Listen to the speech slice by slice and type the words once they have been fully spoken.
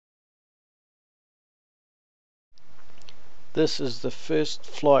This is the first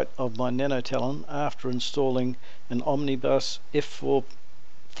flight of my Nano Talon after installing an Omnibus F4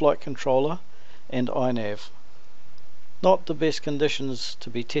 flight controller and Inav. Not the best conditions to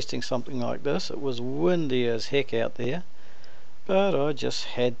be testing something like this. It was windy as heck out there, but I just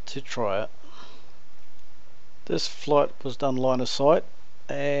had to try it. This flight was done line of sight,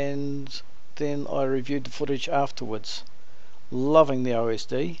 and then I reviewed the footage afterwards. Loving the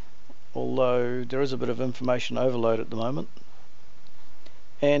OSD, although there is a bit of information overload at the moment,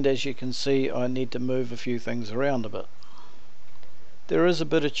 and as you can see I need to move a few things around a bit. There is a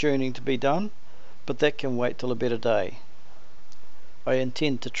bit of tuning to be done, but that can wait till a better day. I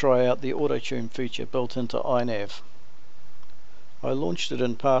intend to try out the auto tune feature built into Inav. I launched it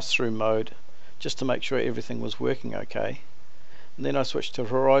in pass-through mode just to make sure everything was working okay, and then I switched to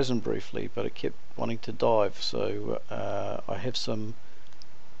horizon briefly, but it kept wanting to dive, so I have some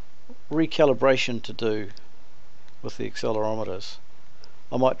recalibration to do with the accelerometers.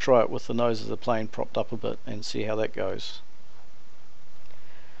 I might try it with the nose of the plane propped up a bit and see how that goes.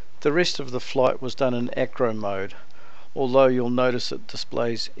 The rest of the flight was done in acro mode, although you'll notice it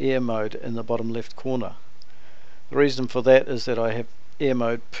displays air mode in the bottom left corner. The reason for that is that I have air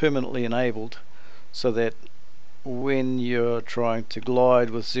mode permanently enabled, so that when you're trying to glide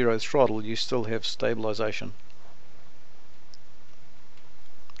with zero throttle you still have stabilization.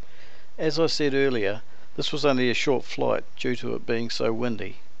 As I said earlier, this was only a short flight due to it being so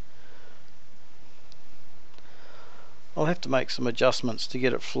windy. I'll have to make some adjustments to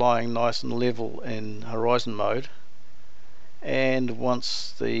get it flying nice and level in horizon mode, and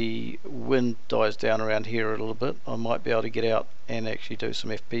once the wind dies down around here a little bit I might be able to get out and actually do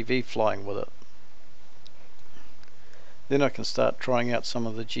some FPV flying with it. Then I can start trying out some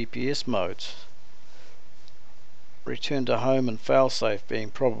of the GPS modes. Return to home and failsafe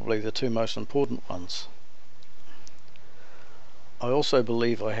being probably the two most important ones. I also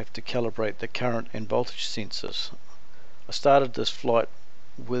believe I have to calibrate the current and voltage sensors. I started this flight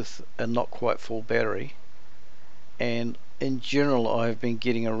with a not quite full battery, and in general I have been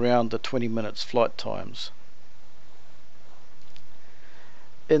getting around the 20 minutes flight times.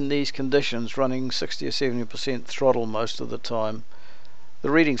 In these conditions, running 60 or 70% throttle most of the time, the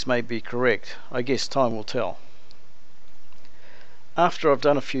readings may be correct. I guess time will tell. After I've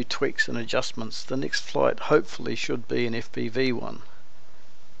done a few tweaks and adjustments, the next flight hopefully should be an FPV one.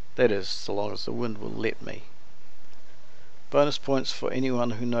 That is, so long as the wind will let me. Bonus points for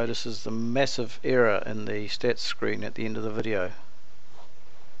anyone who notices the massive error in the stats screen at the end of the video.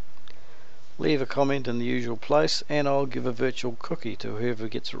 Leave a comment in the usual place and I'll give a virtual cookie to whoever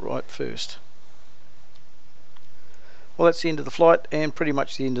gets it right first. Well, that's the end of the flight and pretty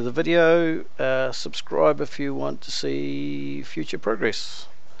much the end of the video. Subscribe if you want to see future progress.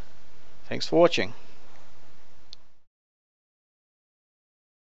 Thanks for watching.